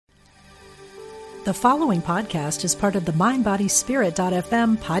The following podcast is part of the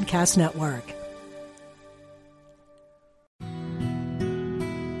MindBodySpirit.fm podcast network.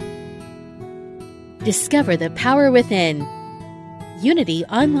 Discover the power within. Unity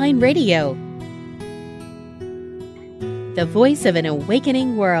Online Radio. The voice of an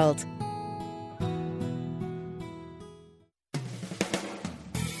awakening world.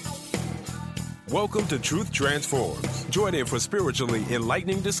 Welcome to Truth Transforms. Join in for spiritually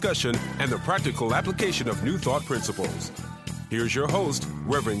enlightening discussion and the practical application of new thought principles. Here's your host,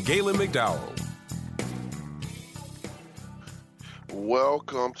 Reverend Galen McDowell.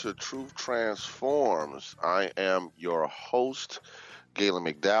 Welcome to Truth Transforms. I am your host, Galen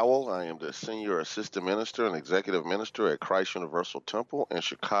McDowell. I am the Senior Assistant Minister and Executive Minister at Christ Universal Temple in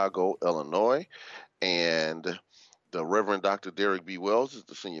Chicago, Illinois. And the Reverend Dr. Derek B. Wells is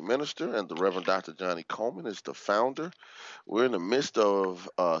the Senior Minister, and the Reverend Dr. Johnny Coleman is the founder. We're in the midst of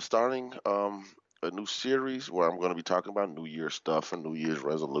starting a new series where I'm going to be talking about New Year's stuff and New Year's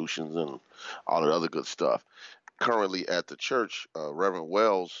resolutions and all that other good stuff. Currently at the church, Reverend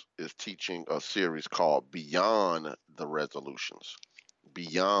Wells is teaching a series called Beyond the Resolutions.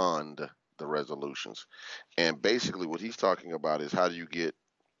 Beyond the Resolutions. And basically what he's talking about is how do you get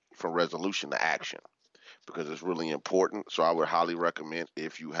from resolution to action, because it's really important. So I would highly recommend,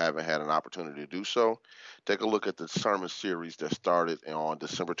 if you haven't had an opportunity to do so, take a look at the sermon series that started on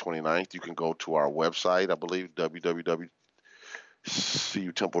December 29th. You can go to our website, I believe,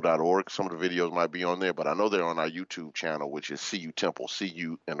 www.cutemple.org. Some of the videos might be on there, but I know they're on our YouTube channel, which is CU Temple,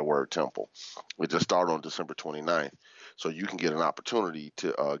 CU and the word temple. It just started on December 29th. So you can get an opportunity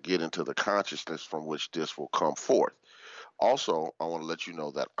to get into the consciousness from which this will come forth. Also, I want to let you know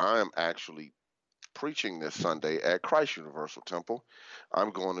that I am actually preaching this Sunday at Christ Universal Temple.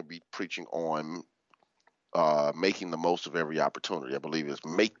 I'm going to be preaching on making the most of every opportunity. I believe it's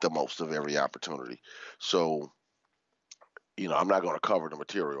make the most of every opportunity. So, I'm not going to cover the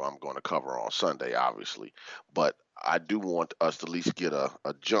material I'm going to cover on Sunday, obviously, but I do want us to at least get a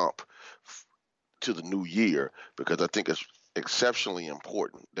jump to the new year, because I think it's exceptionally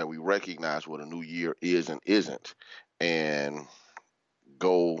important that we recognize what a new year is and isn't, and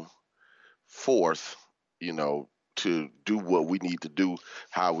go forth, to do what we need to do,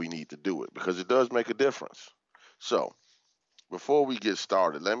 how we need to do it, because it does make a difference. So before we get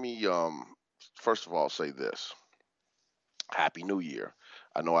started, let me first of all say this. Happy New Year.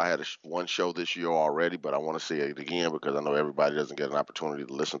 I know I had one show this year already, but I want to say it again because I know everybody doesn't get an opportunity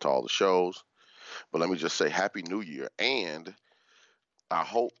to listen to all the shows. But let me just say Happy New Year. And I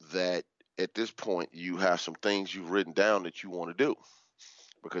hope that at this point you have some things you've written down that you want to do,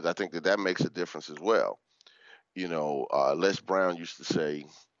 because I think that makes a difference as well. Les Brown used to say,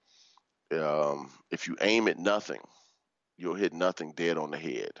 if you aim at nothing, you'll hit nothing dead on the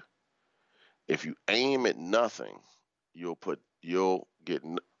head. If you aim at nothing,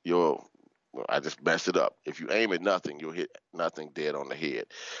 I just messed it up. If you aim at nothing, you'll hit nothing dead on the head.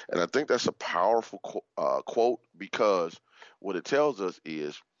 And I think that's a powerful quote, because what it tells us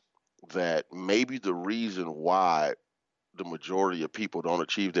is that maybe the reason why the majority of people don't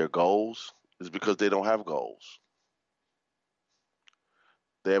achieve their goals is because they don't have goals.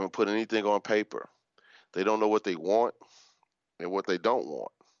 They haven't put anything on paper. They don't know what they want and what they don't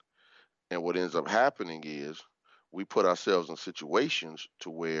want. And what ends up happening is we put ourselves in situations to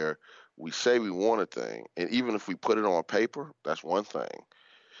where we say we want a thing, and even if we put it on paper, that's one thing.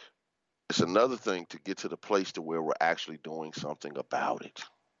 It's another thing to get to the place to where we're actually doing something about it.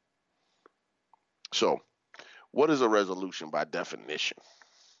 So, what is a resolution by definition?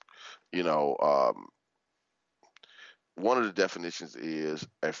 One of the definitions is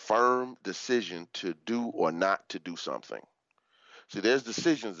a firm decision to do or not to do something. See, there's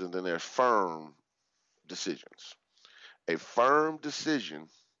decisions and then there's firm decisions. A firm decision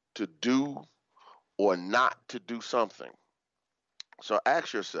to do or not to do something. So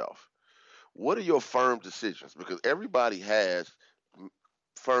ask yourself, what are your firm decisions? Because everybody has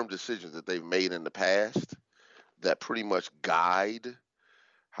firm decisions that they've made in the past that pretty much guide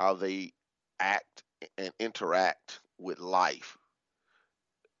how they act and interact with life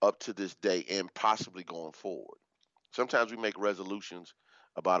up to this day and possibly going forward. Sometimes we make resolutions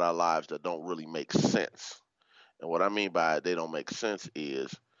about our lives that don't really make sense. And what I mean by they don't make sense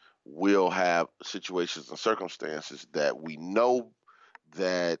is we'll have situations and circumstances that we know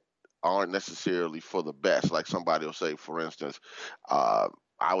that aren't necessarily for the best. Like somebody will say, for instance, I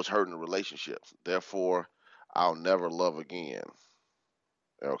was hurt in a relationship, therefore I'll never love again.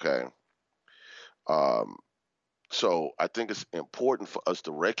 Okay. So I think it's important for us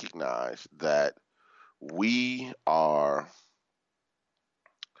to recognize that we are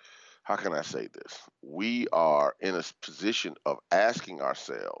how can I say this? We are in a position of asking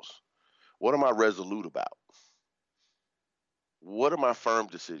ourselves, what am I resolute about? What are my firm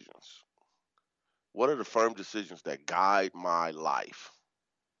decisions? What are the firm decisions that guide my life?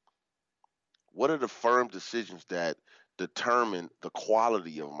 What are the firm decisions that determine the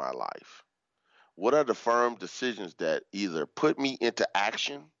quality of my life? What are the firm decisions that either put me into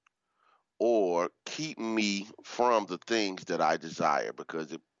action or keep me from the things that I desire?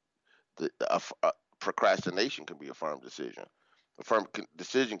 Because procrastination can be a firm decision. A firm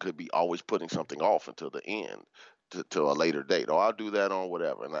decision could be always putting something off until the end, to a later date. Oh, I'll do that on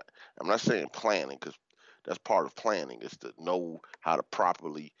whatever. And I'm not saying planning, because that's part of planning, is to know how to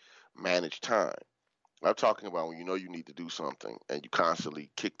properly manage time. I'm talking about when you know you need to do something and you constantly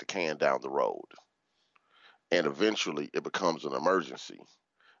kick the can down the road, and eventually it becomes an emergency,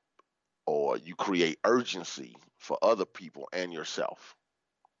 or you create urgency for other people and yourself.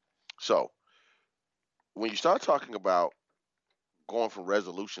 So when you start talking about going from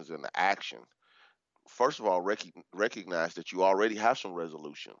resolutions into action, first of all, recognize that you already have some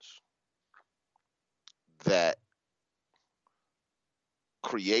resolutions that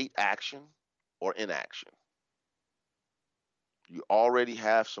create action or inaction. You already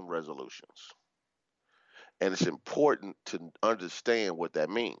have some resolutions. And it's important to understand what that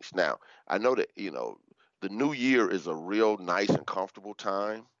means. Now, I know that, the new year is a real nice and comfortable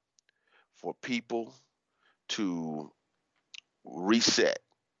time for people to reset.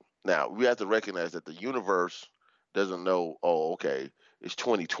 Now, we have to recognize that the universe doesn't know, oh, okay, it's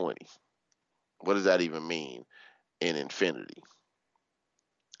 2020. What does that even mean in infinity?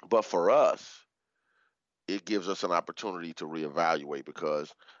 But for us, it gives us an opportunity to reevaluate,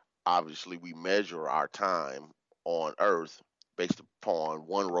 because obviously we measure our time on Earth based upon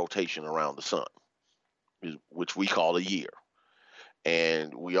one rotation around the sun, which we call a year.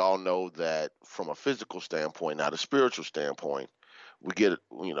 And we all know that from a physical standpoint, not a spiritual standpoint, we get,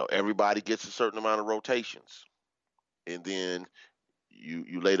 everybody gets a certain amount of rotations. And then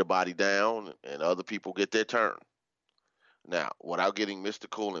you lay the body down and other people get their turn. Now, without getting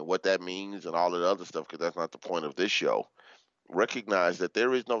mystical and what that means and all that other stuff, because that's not the point of this show, recognize that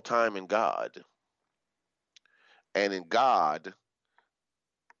there is no time in God. And in God,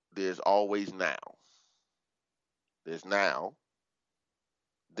 there's always now. There's now,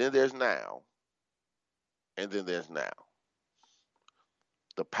 then there's now, and then there's now.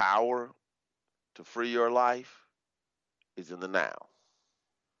 The power to free your life is in the now.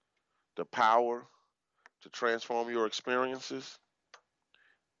 The power to transform your experiences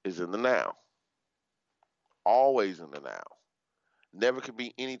is in the now. Always in the now. Never could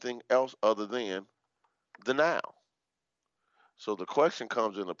be anything else other than the now. So the question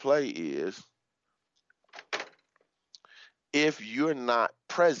comes into play is, if you're not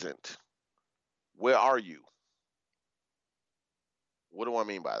present, where are you? What do I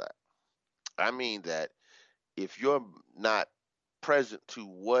mean by that? I mean that if you're not present to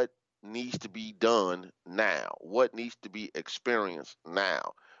what needs to be done now, what needs to be experienced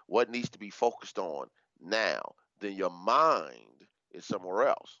now, what needs to be focused on now, then your mind is somewhere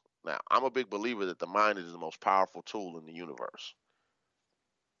else. Now, I'm a big believer that the mind is the most powerful tool in the universe.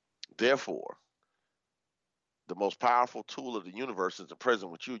 Therefore, the most powerful tool of the universe is the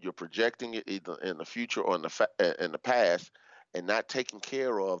present with you. You're projecting it either in the future or in the past, and not taking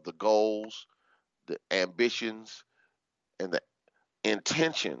care of the goals, the ambitions, and the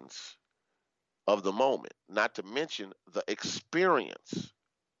intentions of the moment, not to mention the experience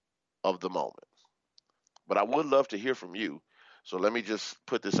of the moment. But I would love to hear from you. So let me just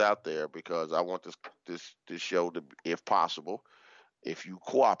put this out there, because I want this show to, if possible, if you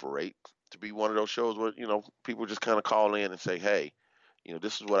cooperate, to be one of those shows where, people just kind of call in and say, hey,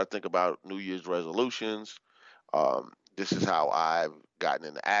 this is what I think about New Year's resolutions. This is how I've gotten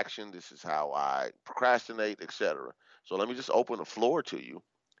into action. This is how I procrastinate, etc. So let me just open the floor to you.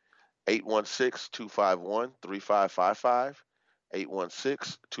 816-251-3555.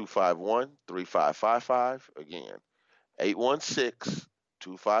 816-251-3555. Again,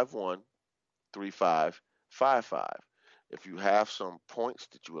 816-251-3555. If you have some points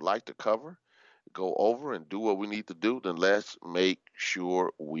that you would like to cover, go over and do what we need to do, then let's make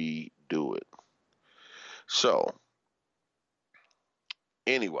sure we do it. So,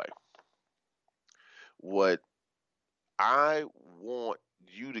 anyway, what I want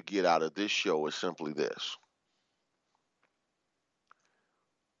you to get out of this show is simply this.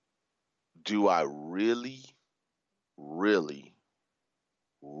 Do I really, really,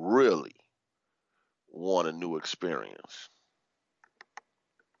 really want a new experience?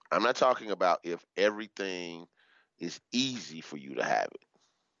 I'm not talking about if everything is easy for you to have it.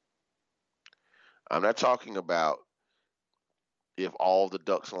 I'm not talking about if all the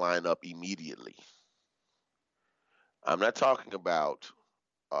ducks line up immediately. I'm not talking about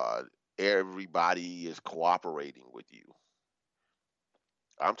uh, everybody is cooperating with you.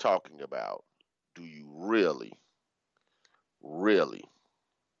 I'm talking about, do you really, really,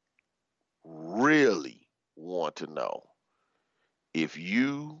 really want to know if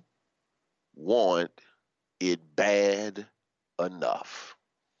you want it bad enough?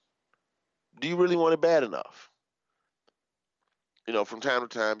 Do you really want it bad enough? From time to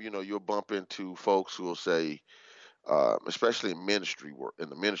time, you'll bump into folks who will say, especially in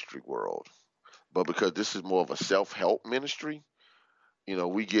the ministry world, but because this is more of a self-help ministry,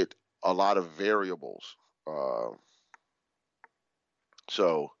 we get a lot of variables.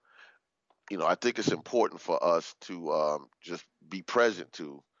 So, I think it's important for us to just be present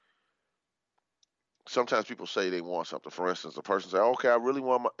to. Sometimes people say they want something. For instance, a person say, "Okay, I really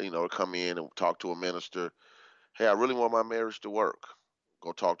want to come in and talk to a minister. Hey, I really want my marriage to work."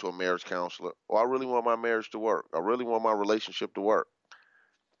 Go talk to a marriage counselor. Or I really want my marriage to work. I really want my relationship to work.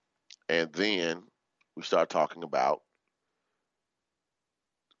 And then we start talking about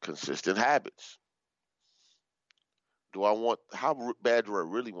consistent habits. How bad do I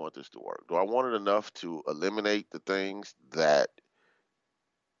really want this to work? Do I want it enough to eliminate the things that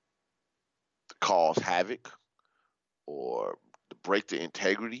cause havoc or to break the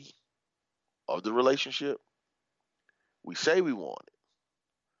integrity of the relationship? We say we want it,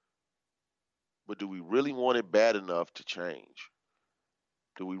 but do we really want it bad enough to change?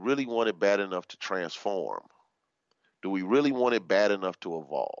 Do we really want it bad enough to transform? Do we really want it bad enough to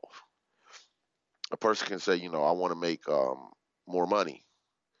evolve? A person can say, I want to make more money,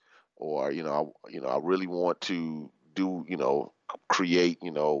 or I really want to do, create,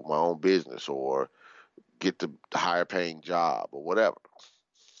 my own business, or get the higher paying job, or whatever.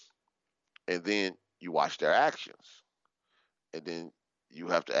 And then you watch their actions, and then you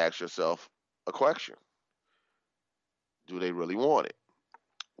have to ask yourself a question: do they really want it?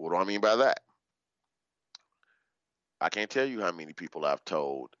 What do I mean by that? I can't tell you how many people I've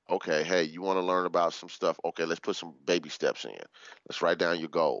told, okay, hey, you want to learn about some stuff? Okay, let's put some baby steps in. Let's write down your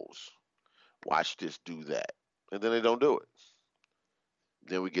goals. Watch this, do that. And then they don't do it.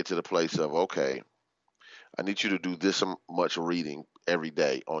 Then we get to the place of, okay, I need you to do this much reading every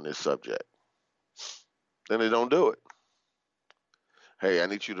day on this subject. Then they don't do it. Hey, I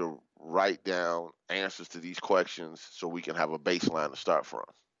need you to write down answers to these questions so we can have a baseline to start from.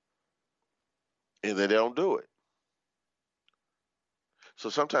 And then they don't do it. So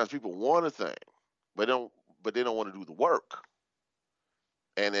sometimes people want a thing, but they don't want to do the work.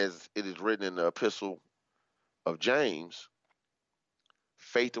 And as it is written in the epistle of James,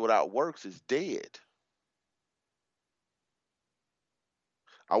 faith without works is dead.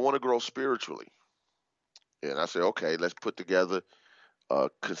 I want to grow spiritually. And I say, okay, let's put together a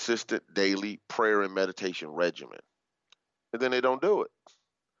consistent daily prayer and meditation regimen. And then they don't do it.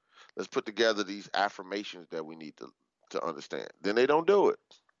 Let's put together these affirmations that we need to understand. Then they don't do it.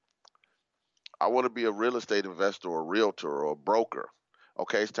 I want to be a real estate investor or a realtor or a broker.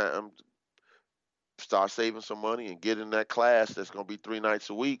 Okay, it's time to start saving some money and get in that class that's going to be 3 nights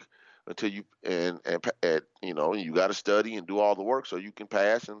a week until you you got to study and do all the work so you can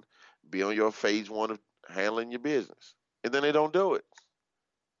pass and be on your phase 1 of handling your business. And then they don't do it.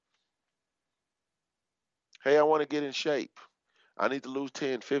 Hey, I want to get in shape. I need to lose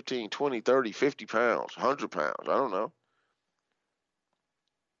 10, 15, 20, 30, 50 pounds, 100 pounds. I don't know.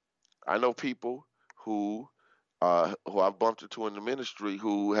 I know people who I've bumped into in the ministry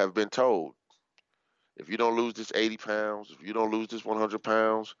who have been told, if you don't lose this 80 pounds, if you don't lose this 100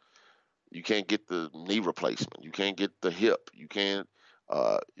 pounds, you can't get the knee replacement. You can't get the hip. You can't,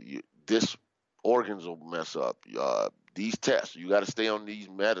 this organs will mess up. These tests, you got to stay on these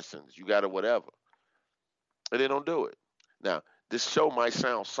medicines. You got to whatever. And they don't do it. Now, this show might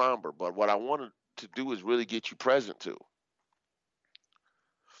sound somber, but what I wanted to do is really get you present to.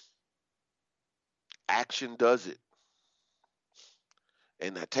 Action does it.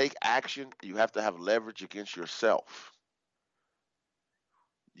 And to take action, you have to have leverage against yourself.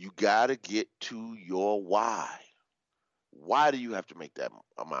 You got to get to your why. Why do you have to make that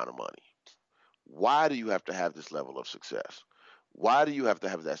amount of money? Why do you have to have this level of success? Why do you have to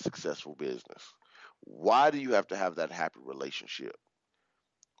have that successful business? Why do you have to have that happy relationship?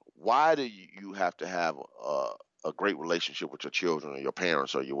 Why do you have to have a great relationship with your children or your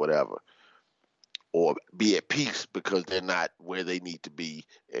parents or your whatever? Or be at peace because they're not where they need to be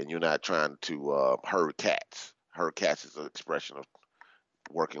and you're not trying to herd cats. Herd cats is an expression of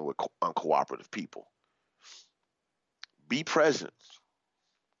working with uncooperative people. Be present.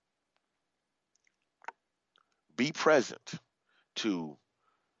 be present to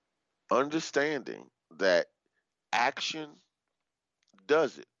understanding that action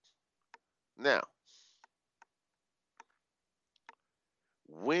does it. Now,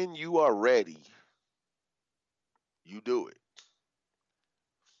 when you are ready, you do it.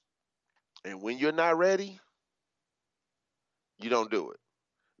 And when you're not ready, you don't do it.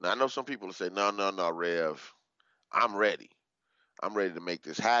 Now, I know some people will say, no, Rev, I'm ready. I'm ready to make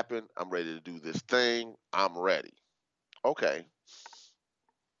this happen. I'm ready to do this thing. I'm ready. Okay.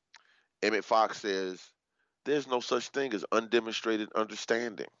 Emmett Fox says, there's no such thing as undemonstrated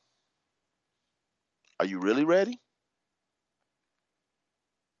understanding. Are you really ready?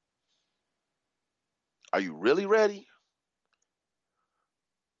 Are you really ready?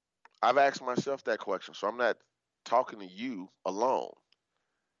 I've asked myself that question, so I'm not talking to you alone.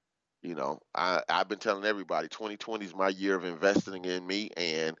 You know, I've been telling everybody 2020 is my year of investing in me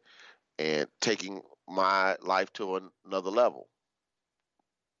and taking my life to another level.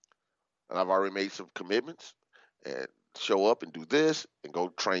 And I've already made some commitments and show up and do this and go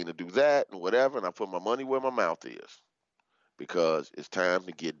train to do that and whatever. And I put my money where my mouth is because it's time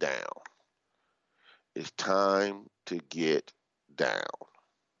to get down. It's time to get down.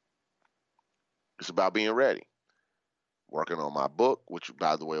 It's about being ready. Working on my book, which,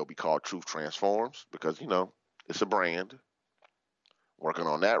 by the way, will be called Truth Transforms because, you know, it's a brand. Working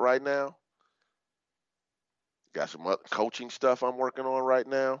on that right now. Got some other coaching stuff I'm working on right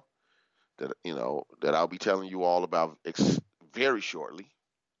now that, you know, that I'll be telling you all about very shortly.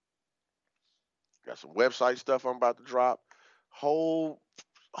 Got some website stuff I'm about to drop. Whole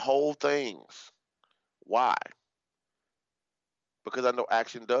things. Why? Because I know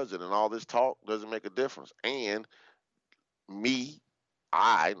action does it, and all this talk doesn't make a difference. And not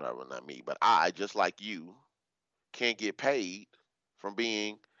me, but I, just like you, can't get paid from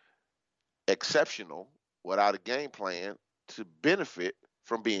being exceptional without a game plan to benefit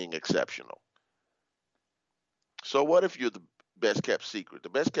from being exceptional. So what if you're the best kept secret? The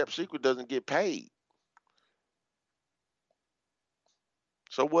best kept secret doesn't get paid.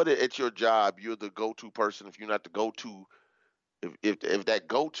 So what at your job, you're the go-to person. If you're not the go-to, if that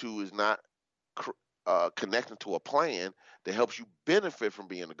go-to is not connecting to a plan that helps you benefit from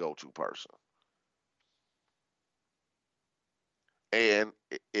being the go-to person. And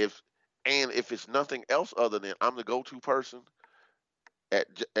if it's nothing else other than I'm the go-to person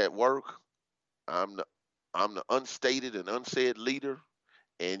at work, I'm the unstated and unsaid leader,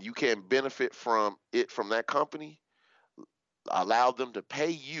 and you can benefit from that company, allow them to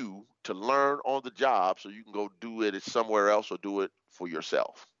pay you to learn on the job so you can go do it somewhere else or do it for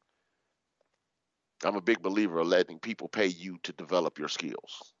yourself. I'm a big believer of letting people pay you to develop your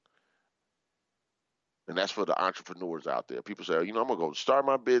skills. And that's for the entrepreneurs out there. People say, you know, I'm going to go start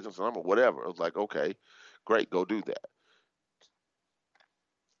my business and I'm going to whatever. I was like, okay, great, go do that.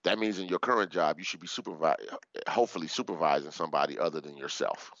 That means in your current job, you should be hopefully supervising somebody other than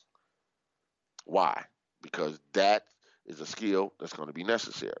yourself. Why? Because that is a skill that's going to be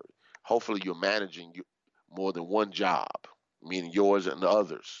necessary. Hopefully you're managing more than one job, meaning yours and the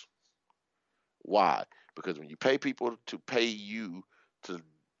others. Why? Because when you pay people to pay you to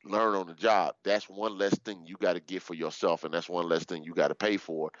learn on the job, that's one less thing you got to get for yourself, and that's one less thing you got to pay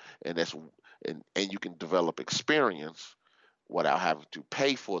for, and you can develop experience without having to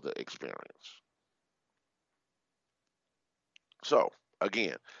pay for the experience. So,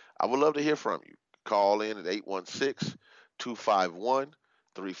 again, I would love to hear from you. Call in at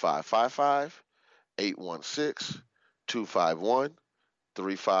 816-251-3555,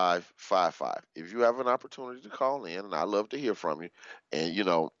 816-251-3555. If you have an opportunity to call in, and I love to hear from you, and, you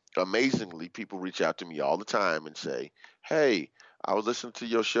know, amazingly, people reach out to me all the time and say, hey, I was listening to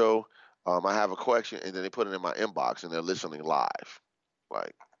your show, I have a question, and then they put it in my inbox, and they're listening live.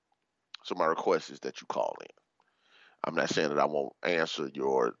 Like, so my request is that you call in. I'm not saying that I won't answer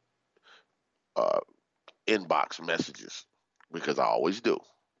your inbox messages, because I always do.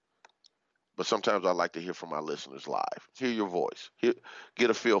 But sometimes I like to hear from my listeners live. Hear your voice. Get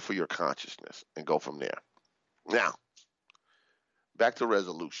a feel for your consciousness and go from there. Now, back to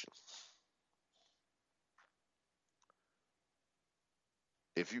resolution.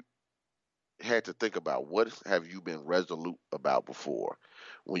 If you had to think about what have you been resolute about before,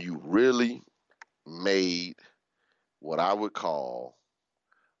 when you really made what I would call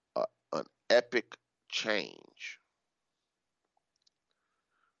an epic change,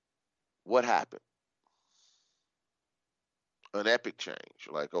 what happened? An epic change.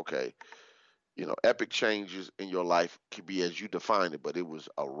 Like, okay, you know, epic changes in your life can be as you define it, but it was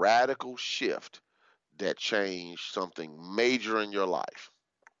a radical shift that changed something major in your life.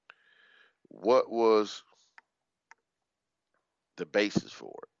 What was the basis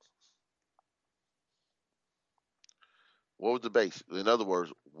for it. What was the basis? In other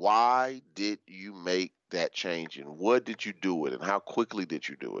words, why did you make that change, and what did you do it, and how quickly did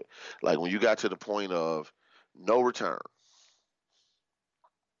you do it? Like when you got to the point of no return.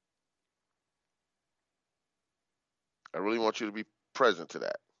 I really want you to be present to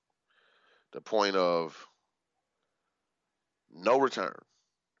that. The point of no return.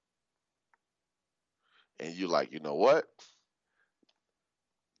 And you're like, you know what?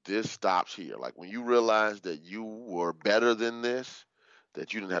 This stops here. Like when you realize that you were better than this,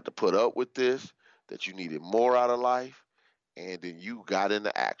 that you didn't have to put up with this, that you needed more out of life, and then you got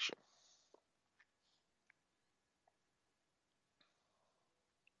into action.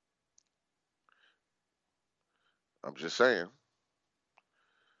 I'm just saying.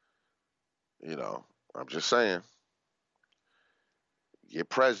 I'm just saying. Get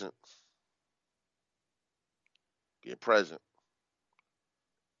present. Get present.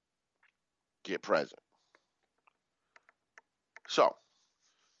 Get present. So,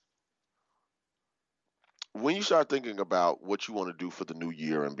 when you start thinking about what you want to do for the new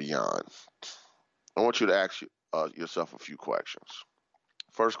year and beyond, I want you to ask yourself a few questions.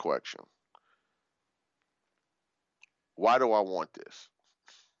 First question: why do I want this?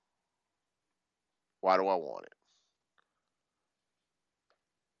 Why do I want it?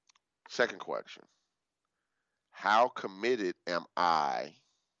 Second question: how committed am I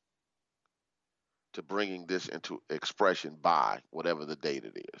to bringing this into expression by whatever the date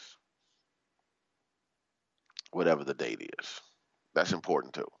it is? Whatever the date is. That's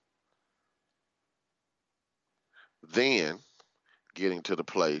important too. Then getting to the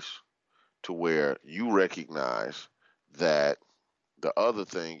place to where you recognize that the other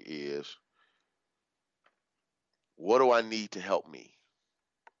thing is, what do I need to help me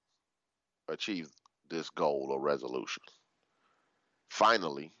achieve this goal or resolution?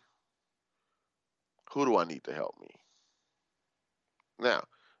 Finally, who do I need to help me? Now,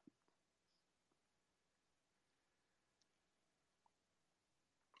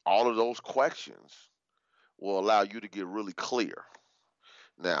 all of those questions will allow you to get really clear.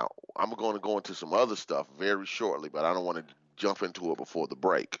 Now, I'm going to go into some other stuff very shortly, but I don't want to jump into it before the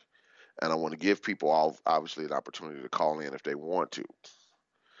break. And I want to give people obviously an opportunity to call in if they want to.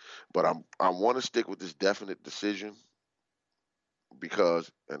 But I want to stick with this definite decision,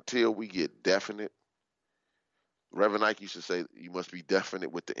 because until we get definite, Reverend Ike used to say, you must be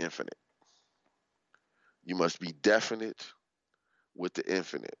definite with the infinite. You must be definite with the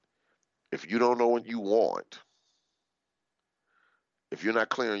infinite. If you don't know what you want, if you're not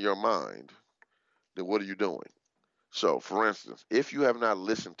clear in your mind, then what are you doing? So, for instance, if you have not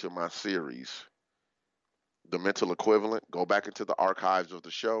listened to my series, The Mental Equivalent, go back into the archives of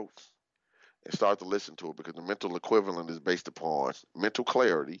the show and start to listen to it, because the mental equivalent is based upon mental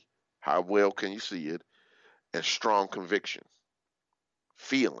clarity, how well can you see it, and strong conviction,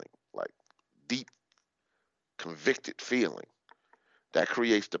 feeling, like deep convicted feeling that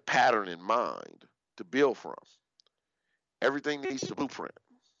creates the pattern in mind to build from. Everything needs a blueprint.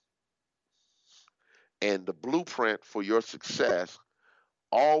 And the blueprint for your success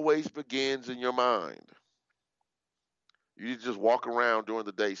always begins in your mind. You just walk around during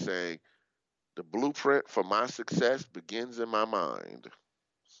the day saying, the blueprint for my success begins in my mind.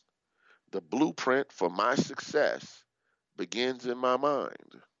 The blueprint for my success begins in my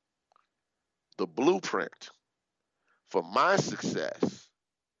mind. The blueprint for my success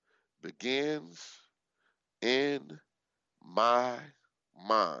begins in my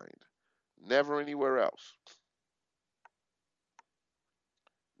mind. Never anywhere else.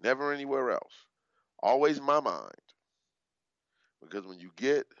 Never anywhere else. Always my mind. Because when you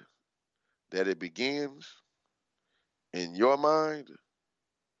get that it begins in your mind,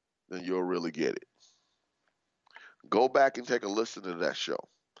 then you'll really get it. Go back and take a listen to that show.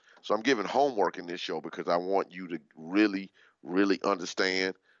 So I'm giving homework in this show because I want you to really, really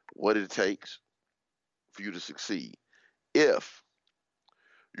understand what it takes for you to succeed. If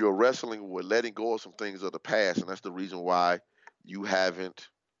you're wrestling with letting go of some things of the past, and that's the reason why you haven't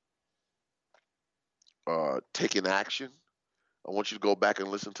taken action, I want you to go back and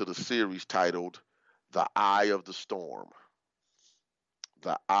listen to the series titled The Eye of the Storm.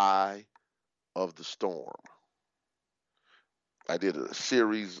 The Eye of the Storm. I did a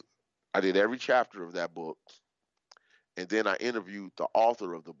series, I did every chapter of that book, and then I interviewed the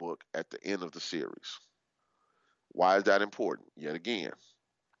author of the book at the end of the series. Why is that important? Yet again,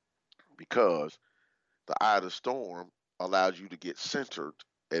 because the eye of the storm allows you to get centered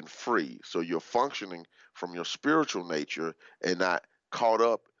and free. So you're functioning from your spiritual nature and not caught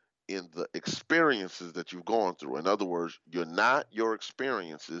up in the experiences that you've gone through. In other words, you're not your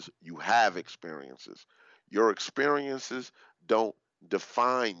experiences, you have experiences. Your experiences don't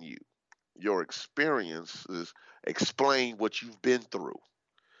define you. Your experiences explain what you've been through,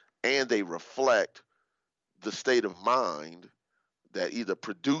 and they reflect the state of mind that either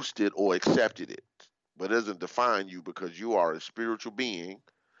produced it or accepted it, but it doesn't define you because you are a spiritual being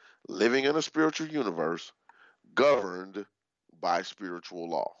living in a spiritual universe governed by spiritual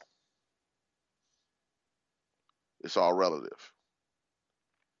law. It's all relative.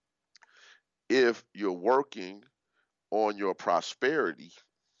 If you're working on your prosperity,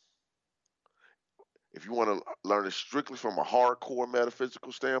 if you want to learn it strictly from a hardcore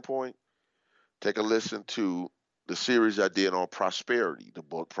metaphysical standpoint, take a listen to the series I did on prosperity, the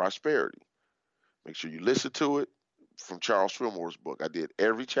book Prosperity. Make sure you listen to it from Charles Fillmore's book. I did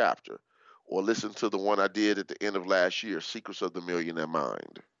every chapter. Or listen to the one I did at the end of last year, Secrets of the Millionaire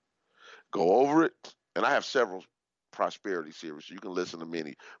Mind. Go over it, and I have several prosperity series, so you can listen to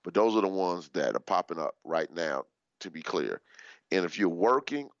many, but those are the ones that are popping up right now, to be clear. And if you're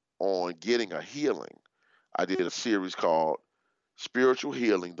working on getting a healing, I did a series called Spiritual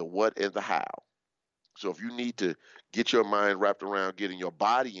Healing, the What and the How. So if you need to get your mind wrapped around getting your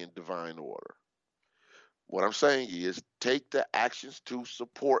body in divine order, what I'm saying is take the actions to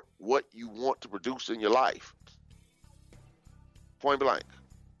support what you want to produce in your life. Point blank.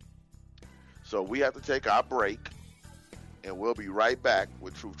 So we have to take our break, and we'll be right back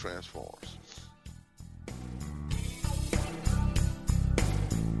with Truth Transforms.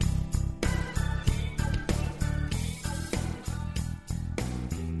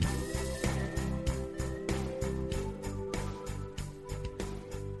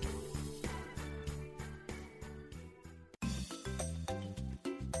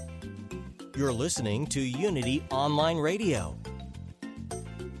 You're listening to Unity Online Radio,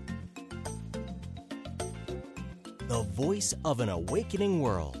 the voice of an awakening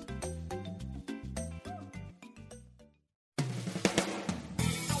world.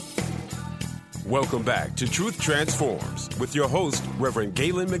 Welcome back to Truth Transforms with your host, Reverend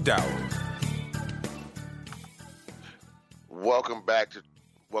Galen McDowell. Welcome back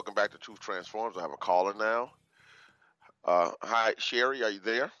to Truth Transforms. I have a caller now. Hi, Sherry, are you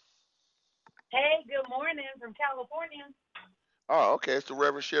there? Hey, good morning from California. Oh, okay. It's the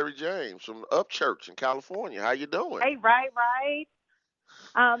Reverend Sherry James from Up Church in California. How you doing? Hey, right.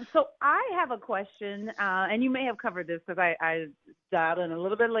 So I have a question, and you may have covered this because I dialed in a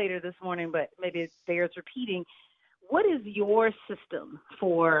little bit later this morning, but maybe it bears repeating. What is your system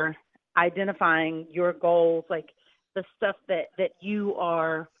for identifying your goals, like the stuff that you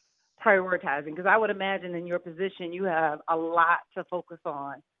are prioritizing? Because I would imagine in your position you have a lot to focus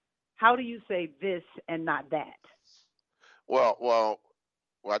on. How do you say this and not that? Well,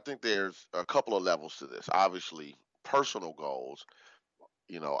 I think there's a couple of levels to this. Obviously, personal goals.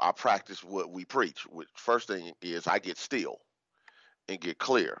 I practice what we preach. First thing is I get still and get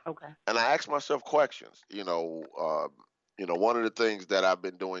clear. Okay. And I ask myself questions. One of the things that I've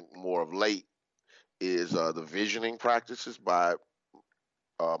been doing more of late is the visioning practices by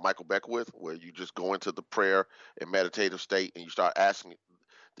Michael Beckwith, where you just go into the prayer and meditative state and you start asking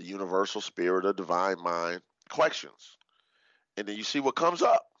the universal spirit or divine mind questions. And then you see what comes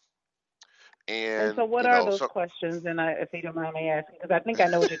up. And so what are those questions? And if you don't mind me asking, because I think I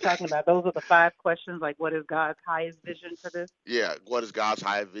know what you're talking about. Those are the 5 questions, like what is God's highest vision for this? Yeah, what is God's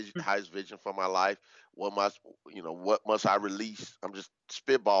highest vision for my life? What must I release? I'm just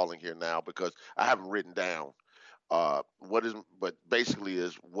spitballing here now because I haven't written down but basically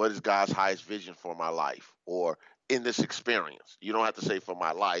is what is God's highest vision for my life or in this experience? You don't have to say for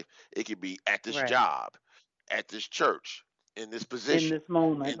my life. It could be at this job, at this church, in this position, in this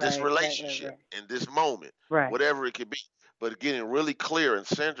moment, in this relationship, in this moment, whatever it could be. But getting really clear and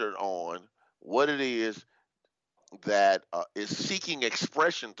centered on what it is that is seeking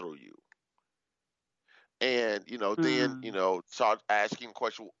expression through you. And, then, start asking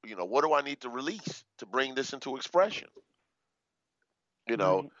questions, what do I need to release to bring this into expression?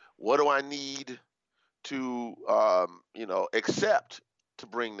 What do I need to, accept to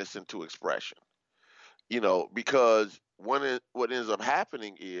bring this into expression? Because what ends up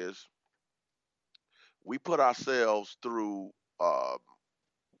happening is we put ourselves through, how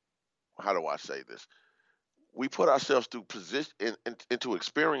do I say this? We put ourselves through into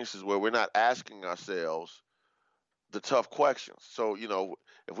experiences where we're not asking ourselves the tough questions. So,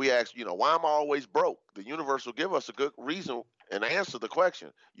 if we ask, why am I always broke? The universe will give us a good reason and answer the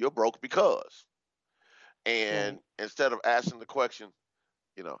question. You're broke because. And instead of asking the question,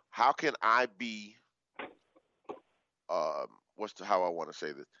 how can I be, how I want to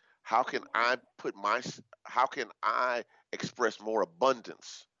say this? How can I how can I express more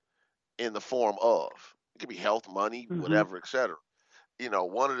abundance in the form of, it could be health, money, Mhm. whatever, etc.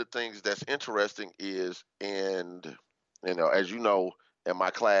 One of the things that's interesting is, and as you know, in my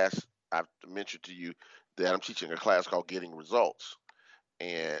class, I've mentioned to you that I'm teaching a class called Getting Results,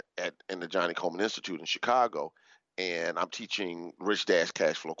 and in the Johnny Coleman Institute in Chicago, and I'm teaching Rich Dad's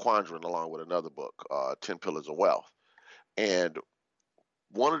Cash Flow Quadrant along with another book, 10 Pillars of Wealth. And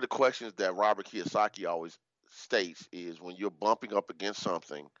one of the questions that Robert Kiyosaki always states is, when you're bumping up against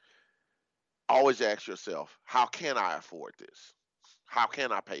something, always ask yourself, how can I afford this? How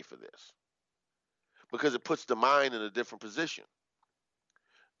can I pay for this? Because it puts the mind in a different position.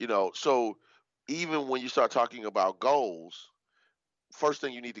 So even when you start talking about goals, first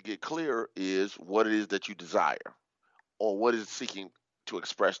thing you need to get clear is what it is that you desire, or what is seeking to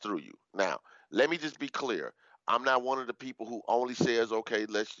express through you. Now, let me just be clear. I'm not one of the people who only says, okay,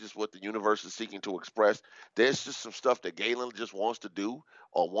 let's just what the universe is seeking to express. There's just some stuff that Galen just wants to do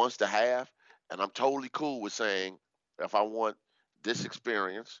or wants to have. And I'm totally cool with saying, if I want this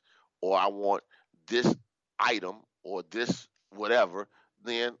experience, or I want this item, or this whatever,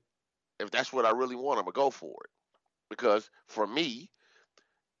 then if that's what I really want, I'm going to go for it. Because for me,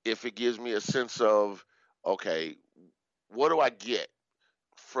 if it gives me a sense of, okay, what do I get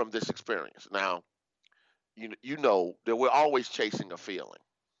from this experience? Now, you know that we're always chasing a feeling,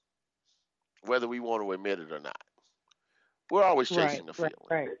 whether we want to admit it or not. We're always Right, chasing a right, feeling.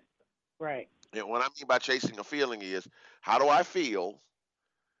 right, right. And what I mean by chasing a feeling is, how do I feel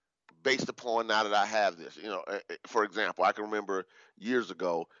based upon now that I have this? For example, I can remember years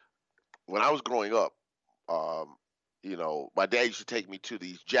ago when I was growing up. Um, my dad used to take me to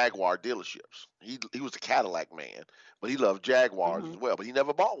these Jaguar dealerships. He was a Cadillac man, but he loved Jaguars as Mhm. well. But he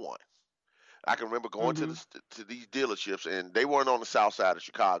never bought one. I can remember going to Mhm. to these dealerships, and they weren't on the south side of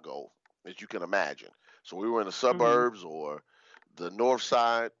Chicago, as you can imagine. So we were in the Mhm. suburbs or the north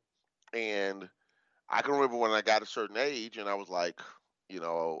side, and I can remember when I got a certain age, and I was like, you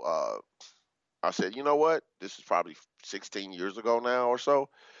know, uh, I said, you know what? This is probably 16 years ago now or so.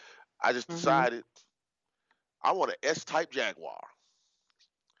 I just Mhm. decided I want an S-type Jaguar,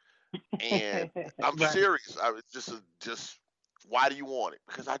 and I'm Right, serious. I was just why do you want it?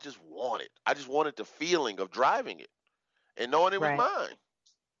 Because I just want it. I just wanted the feeling of driving it and knowing it was right, mine.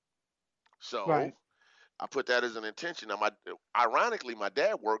 So right. I put that as an intention. Now, ironically, my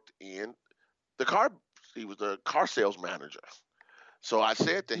dad worked in the car. He was the car sales manager. So I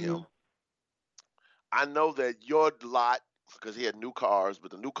said to him, Mhm. I know that your lot, because he had new cars, but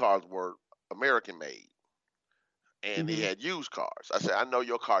the new cars were American made, and he Mhm. had used cars. I said, I know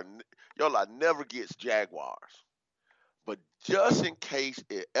your lot never gets Jaguars, but just in case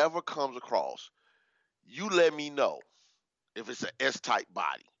it ever comes across, you let me know if it's an S-type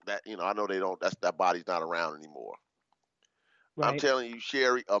body. That I know they don't. That body's not around anymore. I'm Right. telling you,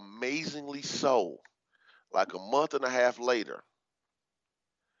 Sherry, amazingly so. Like a month and a half later,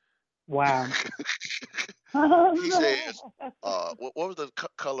 Wow. he says, what was the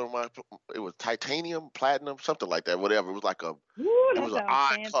color of my? It was titanium, platinum, something like that. Whatever. It was like Woo, it that was an sounds odd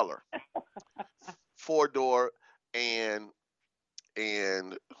fancy. color, 4 door, and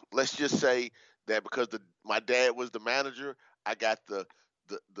and let's just say that because my dad was the manager, I got the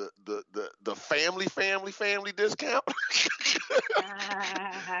family discount.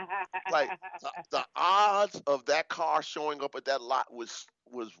 Like the odds of that car showing up at that lot was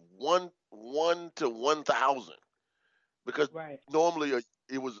one to 1,000, because Right. normally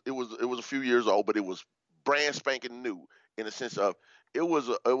it was a few years old, but it was brand spanking new in the sense of it was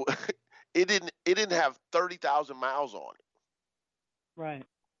it didn't have 30,000 miles on it, Right.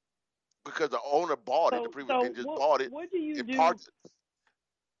 because the owner bought it, the So, previous, so and just what? bought it What do you and do? parked it.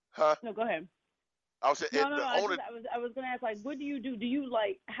 Huh? No, go ahead. I was saying No, no, the no. owner. I was gonna ask, like, what do you do? Do you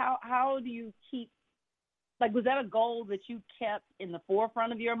like how do you keep, like, was that a goal that you kept in the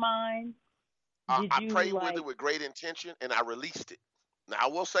forefront of your mind? Did I you prayed with it like? with great intention, and I released it. Now I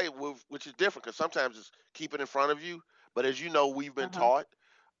will say, which is different, because sometimes it's keep it in front of you, but as you know, we've Uh been huh. taught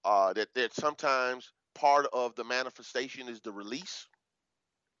that sometimes part of the manifestation is the release.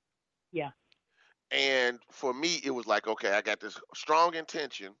 Yeah. And for me, it was like, okay, I got this strong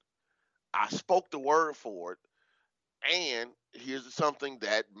intention. I spoke the word for it, and here's something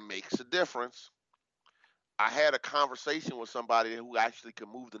that makes a difference. I had a conversation with somebody who actually could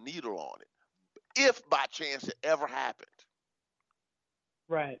move the needle on it, if by chance it ever happened.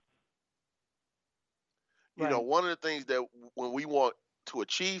 Right. Right. One of the things that when we want to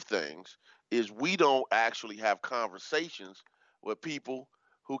achieve things is we don't actually have conversations with people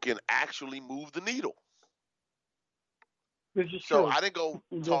who can actually move the needle. Which is So true. I didn't go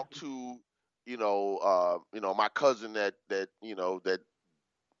talk to, my cousin that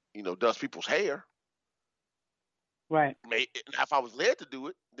does people's hair. Right. Now, if I was led to do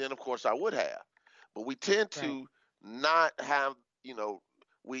it, then of course I would have. But we tend Right. to not have,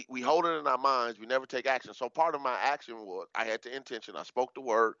 we hold it in our minds. We never take action. So part of my action was I had the intention. I spoke the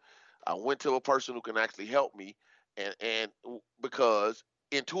word. I went to a person who can actually help me, and because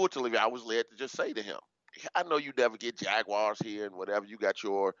intuitively I was led to just say to him, I know you never get Jaguars here and whatever. You got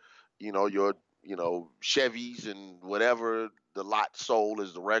your Chevys and whatever the lot sold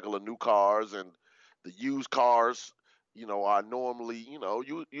is the regular new cars, and the used cars, are normally,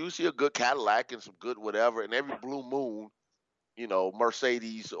 you see a good Cadillac and some good whatever, and every blue moon,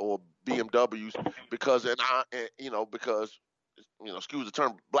 Mercedes or BMWs, because excuse the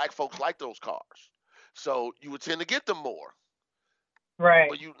term, black folks like those cars, so you would tend to get them more, Right.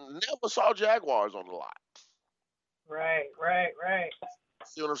 but you never saw Jaguars on the lot. Right. Right. Right.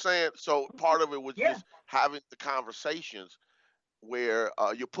 See what I'm saying? So part of it was Yeah. just having the conversations where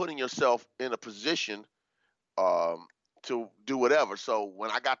you're putting yourself in a position um, to do whatever. So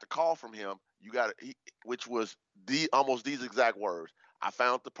when I got the call from him, which was almost these exact words. I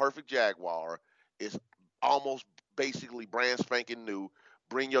found the perfect Jaguar. It's almost basically brand spanking new.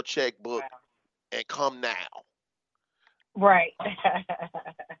 Bring your checkbook and come now. Right.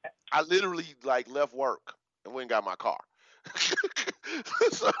 I literally like left work and went and got my car.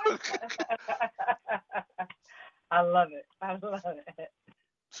 So, I love it. I love it.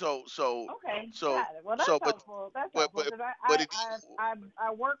 so, Okay, so, got it. Well, that's so, helpful. That's but, helpful because but it,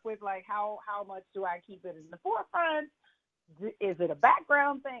 I work with like how much do I keep it in the forefront? Is it a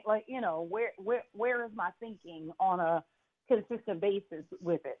background thing? Like where is my thinking on a consistent basis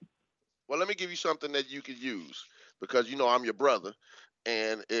with it? well, let me give you something that you could use because I'm your brother,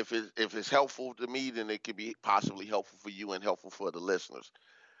 and if it's helpful to me, then it could be possibly helpful for you and helpful for the listeners.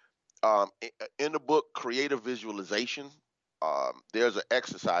 In the book Creative Visualization, there's an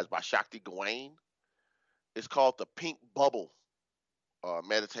exercise by Shakti Gawain. It's called the Pink Bubble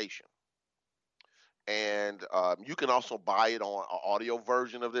meditation, and you can also buy it on an audio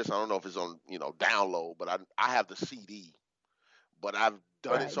version of this. I don't know if it's on download, but I have the CD. But I've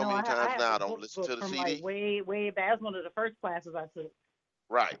done it Right. so No, many I times have now the I don't listen book to the from like CD. way back. That's one of the first classes I took.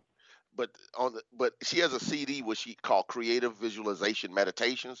 Right. But she has a CD where she called Creative Visualization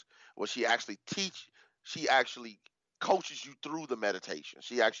Meditations, where she actually coaches you through the meditation.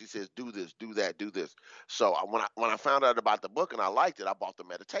 She actually says, do this, do that, do this. So when I found out about the book and I liked it, I bought the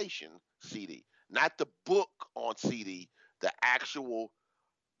meditation CD, not the book on CD, the actual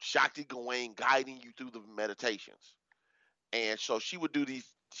Shakti Gawain guiding you through the meditations. And so she would do these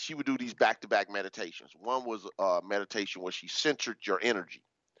back-to-back meditations. One was a meditation where she centered your energy,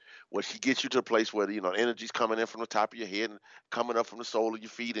 where she gets you to a place where energy's coming in from the top of your head and coming up from the sole of your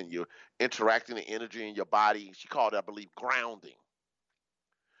feet, and you're interacting the energy in your body. She called it, I believe, grounding.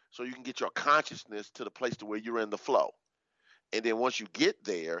 So you can get your consciousness to the place to where you're in the flow. And then once you get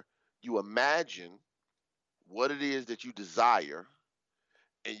there, you imagine what it is that you desire,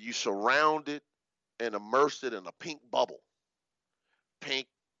 and you surround it and immerse it in a pink bubble. Pink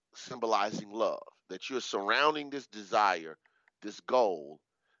symbolizing love. That you're surrounding this desire, this goal,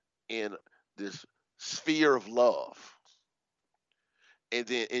 in this sphere of love. And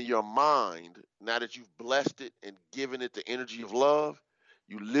then in your mind, now that you've blessed it and given it the energy of love,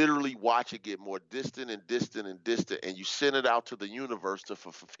 you literally watch it get more distant and distant and distant, and you send it out to the universe to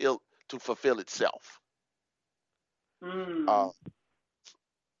fulfill itself. Uh, Mm.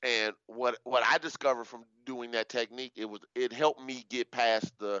 and what I discovered from doing that technique, it helped me get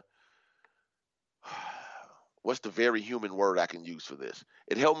past the what's the very human word I can use for this?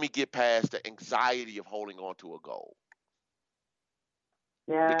 It helped me get past the anxiety of holding on to a goal.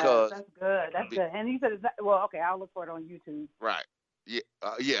 Yes, Because that's good. That's good. And you said, well, okay, I'll look for it on YouTube. right, yeah,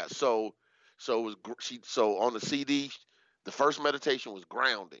 yeah. So it was so on the CD, the first meditation was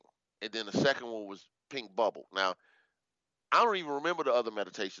grounding, and then the second one was pink bubble. Now I don't even remember the other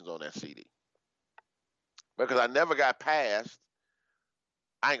meditations on that CD because I never got past.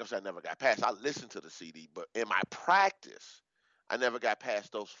 I ain't gonna say I never got past. I listened to the CD, but in my practice, I never got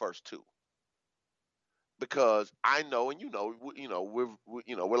past those first two. Because I know, and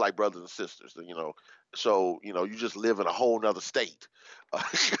we're like brothers and sisters, so you just live in a whole nother state.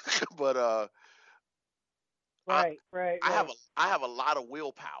 But I Right, right, I have right. a lot of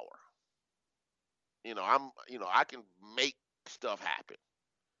willpower. I can make stuff happen,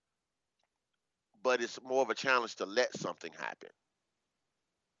 but it's more of a challenge to let something happen.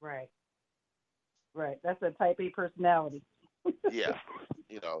 Right, right. That's a type A personality. Yeah,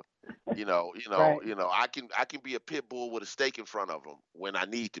 You know, you know, you know, Right. you know. I can be a pit bull with a steak in front of them when I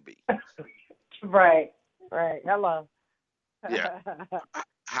need to be. Right. Right. Hello. Yeah. Okay,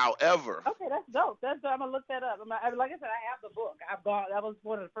 However, that's dope. That's dope. I'm gonna look that up. Like I said, I have the book. I've gone. That was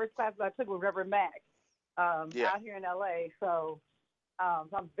one of the first classes I took with Reverend Mack yeah, out here in LA. So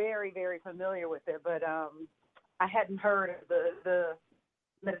I'm very, very familiar with it. But I hadn't heard of the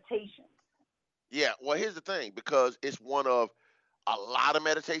meditation. yeah. Well, here's the thing, because it's one of a lot of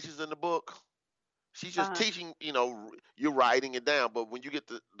meditations in the book. She's just Uh-huh. teaching, you're writing it down. But when you get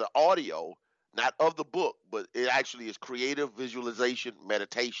the audio, not of the book, but it actually is Creative Visualization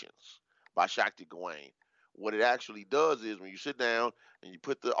Meditations by Shakti Gawain. What it actually does is when you sit down and you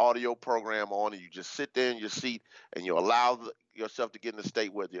put the audio program on and you just sit there in your seat and you allow yourself to get in a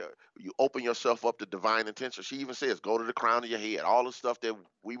state where you open yourself up to divine intention. She even says, go to the crown of your head, all the stuff that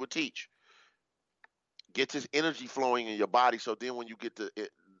we would teach. Gets this energy flowing in your body. So then when you get to it,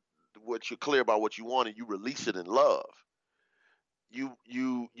 what you're clear about what you want and you release it in love, you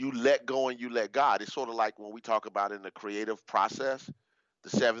let go and you let God. It's sort of like when we talk about in the creative process, the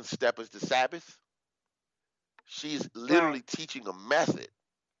seventh step is the Sabbath. She's literally Right. teaching a method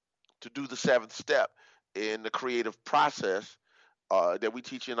to do the seventh step in the creative process that we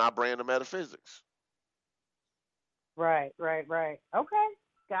teach in our brand of metaphysics. Right. Right. Right. Okay.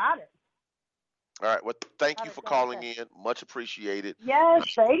 Got it. All right. Well, thank Got you it. for Got it. calling in. Much appreciated.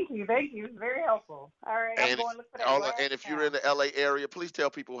 Yes. Thank you. Thank you. It's very helpful. All right. I'm And going to look for that right and if you're in now. the LA area, please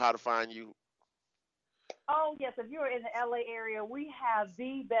tell people how to find you. Oh, yes. If you're in the LA area, we have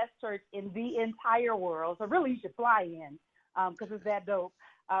the best church in the entire world. So really, you should fly in because it's that dope.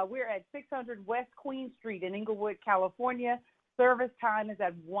 We're at 600 West Queen Street in Inglewood, California. Service time is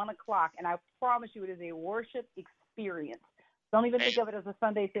at 1 o'clock, and I promise you it is a worship experience. Don't even And think of it as a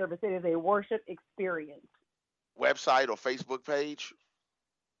Sunday service. It is a worship experience. website or Facebook page.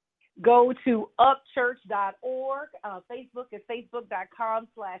 Go to upchurch.org. Facebook is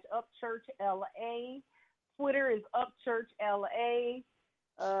facebook.com/upchurchla. Twitter is upchurchla.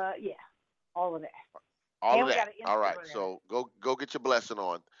 Yeah, all of that. All And of we that. got an All right. Instagram. So go get your blessing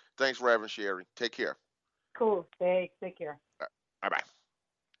on. Thanks, Reverend Sherry. Take care. Cool. Thanks. Take care. Bye bye.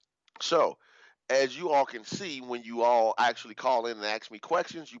 So, as you all can see, when you all actually call in and ask me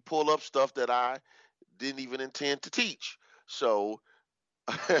questions, you pull up stuff that I didn't even intend to teach. So,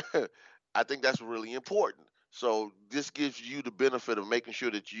 I think that's really important. So, this gives you the benefit of making sure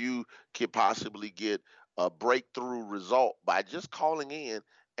that you can possibly get a breakthrough result by just calling in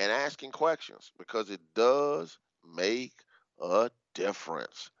and asking questions, because it does make a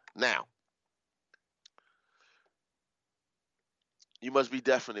difference. Now, you must be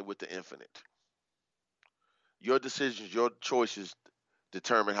definite with the infinite. Your decisions, your choices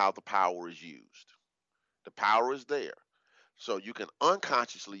determine how the power is used. The power is there. So you can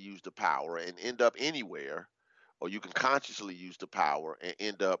unconsciously use the power and end up anywhere, or you can consciously use the power and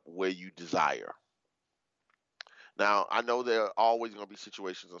end up where you desire. Now, I know there are always going to be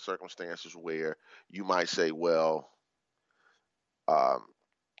situations and circumstances where you might say, well, um,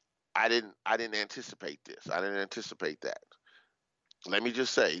 I didn't anticipate this. I didn't anticipate that. Let me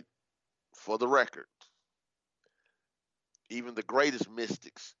just say, for the record, even the greatest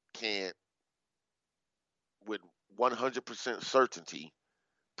mystics can't, with 100% certainty,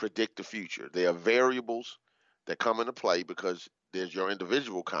 predict the future. There are variables that come into play because there's your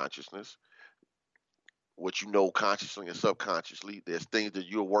individual consciousness, what you know consciously and subconsciously. There's things that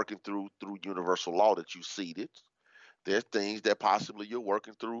you're working through universal law that you seeded. There's things that possibly you're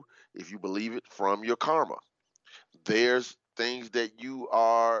working through, if you believe it, from your karma. There's things that you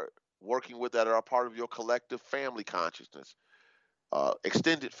are working with that are a part of your collective family consciousness,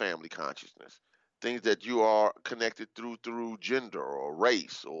 extended family consciousness, things that you are connected through gender or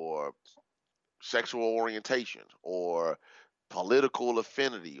race or sexual orientation or political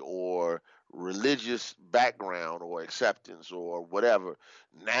affinity or religious background or acceptance or whatever,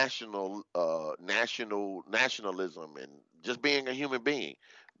 nationalism, and just being a human being.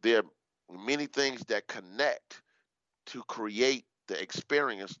 There are many things that connect to create the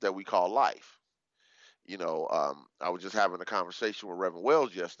experience that we call life. I was just having a conversation with Reverend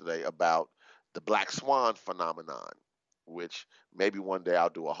Wells yesterday about the black swan phenomenon, which maybe one day I'll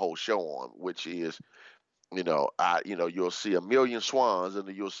do a whole show on, which is, you'll see a million swans and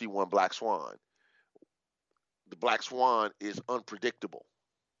then you'll see one black swan. The black swan is unpredictable,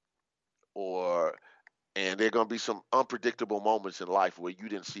 or and there are going to be some unpredictable moments in life where you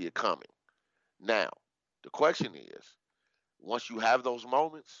didn't see it coming. Now, the question is, once you have those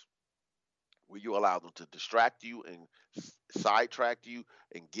moments, where you allow them to distract you and sidetrack you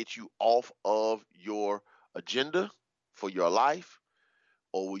and get you off of your agenda for your life,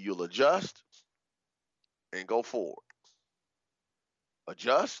 or will you adjust and go forward?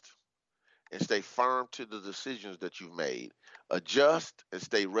 Adjust and stay firm to the decisions that you've made. Adjust and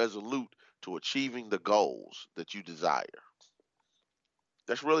stay resolute to achieving the goals that you desire.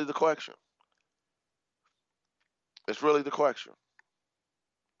 That's really the question. It's really the question.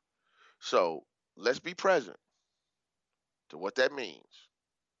 So let's be present to what that means.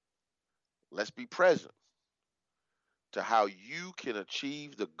 Let's be present to how you can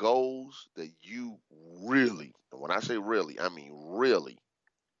achieve the goals that you really, and when I say really, I mean really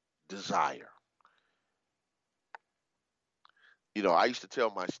desire. You know, I used to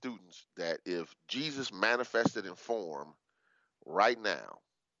tell my students that if Jesus manifested in form right now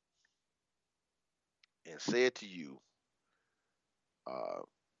and said to you, uh,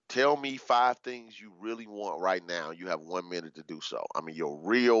 tell me 5 things you really want right now, you have 1 minute to do so. I mean, your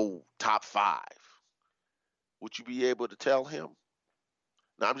real top 5. Would you be able to tell him?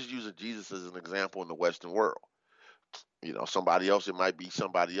 Now, I'm just using Jesus as an example in the Western world. You know, somebody else, it might be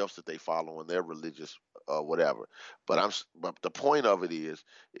somebody else that they follow in their religious whatever. But the point of it is,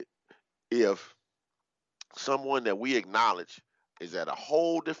 if someone that we acknowledge is at a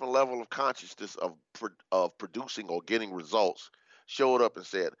whole different level of consciousness of producing or getting results, showed up and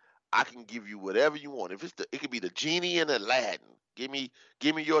said, "I can give you whatever you want. If it could be the genie in Aladdin. Give me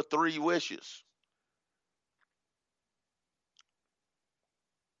your 3 wishes."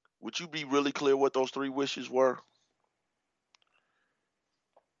 Would you be really clear what those 3 wishes were?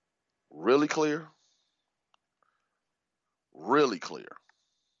 Really clear? Really clear.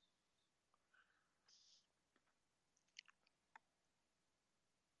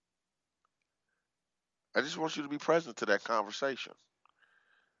 I just want you to be present to that conversation.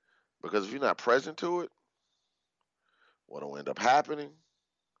 Because if you're not present to it, what will end up happening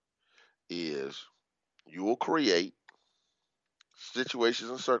is you will create situations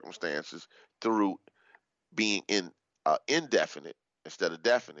and circumstances through being indefinite instead of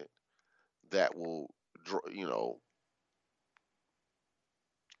definite that will,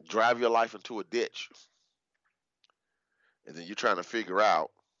 drive your life into a ditch. And then you're trying to figure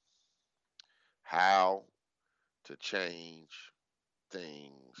out how to change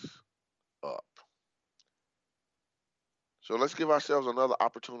things up. So let's give ourselves another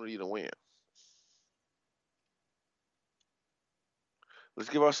opportunity to win. Let's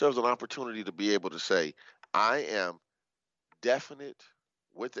give ourselves an opportunity to be able to say, I am definite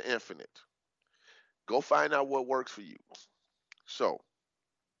with the infinite. Go find out what works for you. So,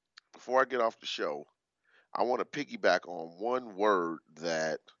 before I get off the show, I want to piggyback on one word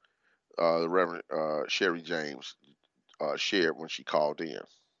that the Reverend Sherry James shared when she called in.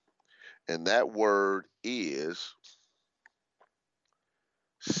 And that word is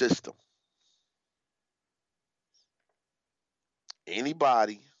system.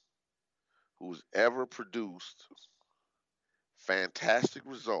 Anybody who's ever produced fantastic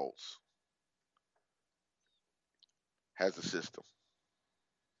results has a system.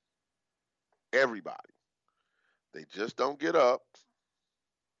 Everybody. They just don't get up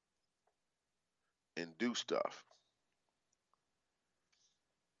and do stuff.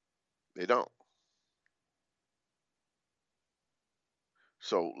 They don't.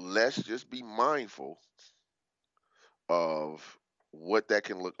 So let's just be mindful of what that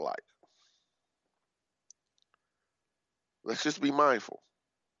can look like. Let's just be mindful.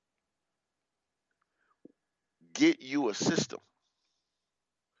 Get you a system.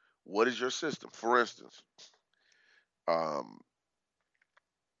 What is your system? For instance,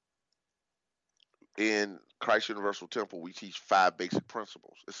 in Christ Universal Temple, we teach 5 basic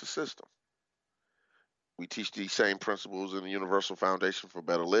principles. It's a system. We teach these same principles in the Universal Foundation for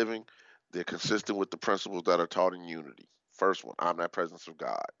Better Living. They're consistent with the principles that are taught in Unity. First one, omnipresence of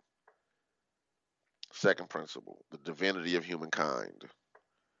God. Second principle, the divinity of humankind.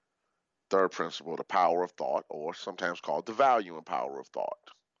 Third principle, the power of thought, or sometimes called the value and power of thought.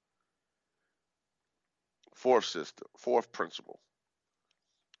 Fourth principle,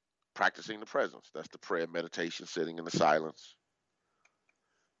 practicing the presence. That's the prayer, meditation, sitting in the silence.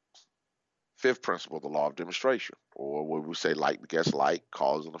 Fifth principle, the law of demonstration, or what we say, like begets like,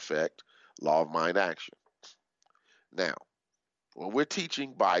 cause and effect, law of mind action. Now, when we're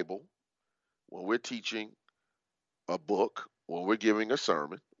teaching Bible, when we're teaching a book, when we're giving a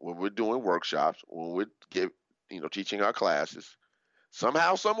sermon, when we're doing workshops, when we're teaching our classes,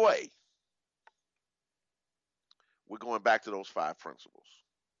 somehow, some way, we're going back to those 5 principles.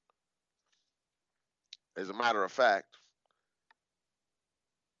 As a matter of fact,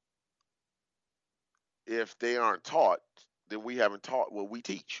 if they aren't taught, then we haven't taught what we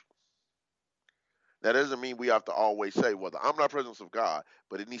teach. That doesn't mean we have to always say, well, the omnipresence of God,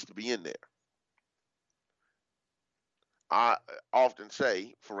 but it needs to be in there. I often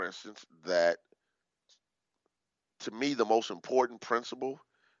say, for instance, that to me, the most important principle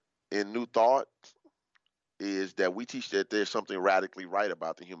in New Thought is that we teach that there's something radically right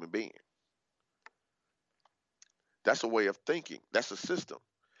about the human being. That's a way of thinking. That's a system.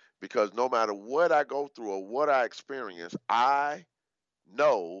 Because no matter what I go through or what I experience, I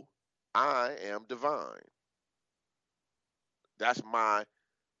know I am divine. That's my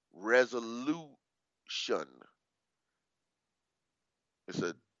resolution. It's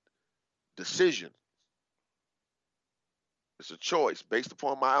a decision. It's a choice based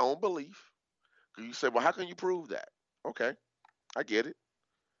upon my own belief. Because you say, well, how can you prove that? Okay, I get it.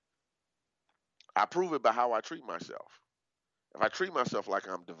 I prove it by how I treat myself. If I treat myself like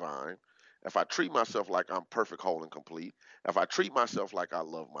I'm divine, if I treat myself like I'm perfect, whole, and complete, if I treat myself like I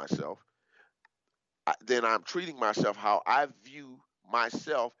love myself, then I'm treating myself how I view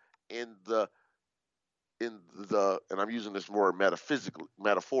myself in the, and I'm using this word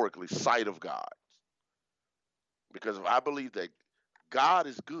metaphorically, sight of God. Because if I believe that God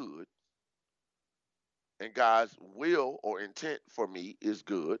is good, and God's will or intent for me is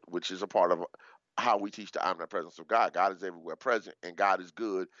good, which is a part of how we teach the omnipresence of God. God is everywhere present, and God is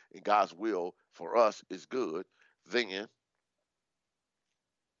good, and God's will for us is good. Then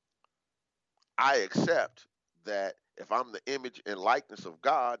I accept that if I'm the image and likeness of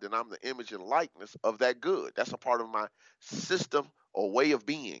God, then I'm the image and likeness of that good. That's a part of my system or way of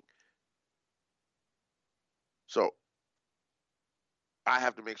being. So I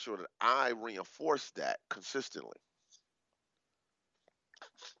have to make sure that I reinforce that consistently.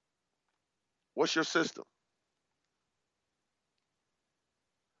 What's your system?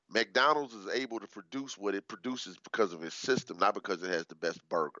 McDonald's is able to produce what it produces because of its system, not because it has the best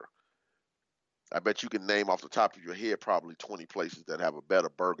burger. I bet you can name off the top of your head probably 20 places that have a better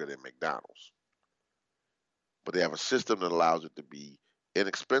burger than McDonald's. But they have a system that allows it to be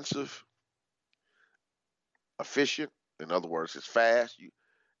inexpensive, efficient. In other words, it's fast,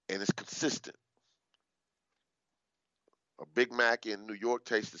 and it's consistent. A Big Mac in New York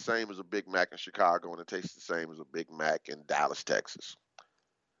tastes the same as a Big Mac in Chicago, and it tastes the same as a Big Mac in Dallas, Texas.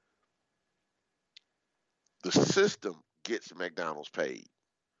 The system gets McDonald's paid.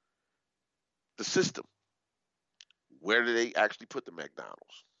 The system. Where do they actually put the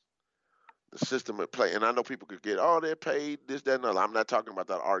McDonald's? The system at play. And I know people could get, oh, they're paid this, that, and other. I'm not talking about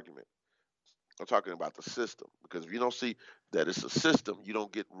that argument. I'm talking about the system. Because if you don't see that it's a system, you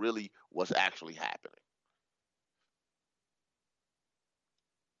don't get really what's actually happening.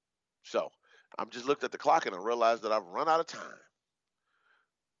 So I'm just looked at the clock and I realized that I've run out of time.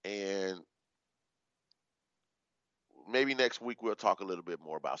 And maybe next week we'll talk a little bit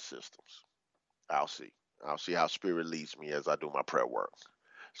more about systems. I'll see. I'll see how Spirit leads me as I do my prayer work.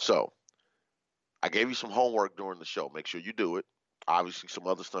 So I gave you some homework during the show. Make sure you do it. Obviously, some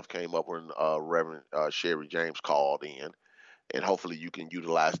other stuff came up when Reverend Sherry James called in, and hopefully you can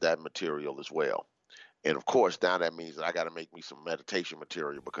utilize that material as well. And of course, now that means that I got to make me some meditation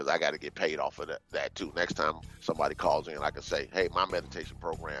material because I got to get paid off of that too. Next time somebody calls in, I can say, hey, my meditation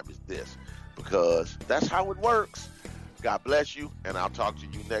program is this, because that's how it works. God bless you, and I'll talk to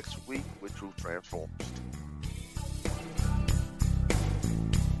you next week with Truth Transforms.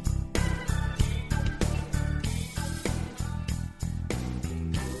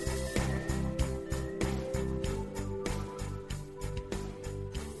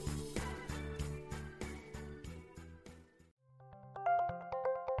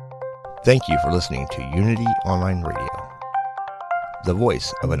 Thank you for listening to Unity Online Radio, the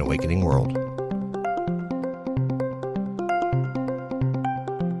voice of an awakening world.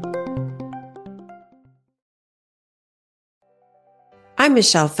 I'm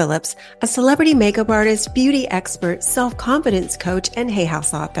Michelle Phillips, a celebrity makeup artist, beauty expert, self-confidence coach, and Hay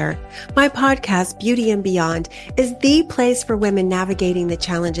House author. My podcast, Beauty and Beyond, is the place for women navigating the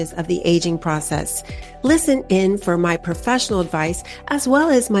challenges of the aging process. Listen in for my professional advice as well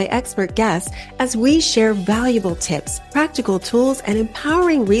as my expert guests as we share valuable tips, practical tools, and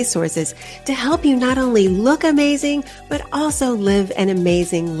empowering resources to help you not only look amazing, but also live an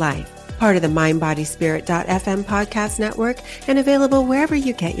amazing life. Part of the MindBodySpirit.fm podcast network and available wherever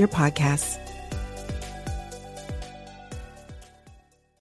you get your podcasts.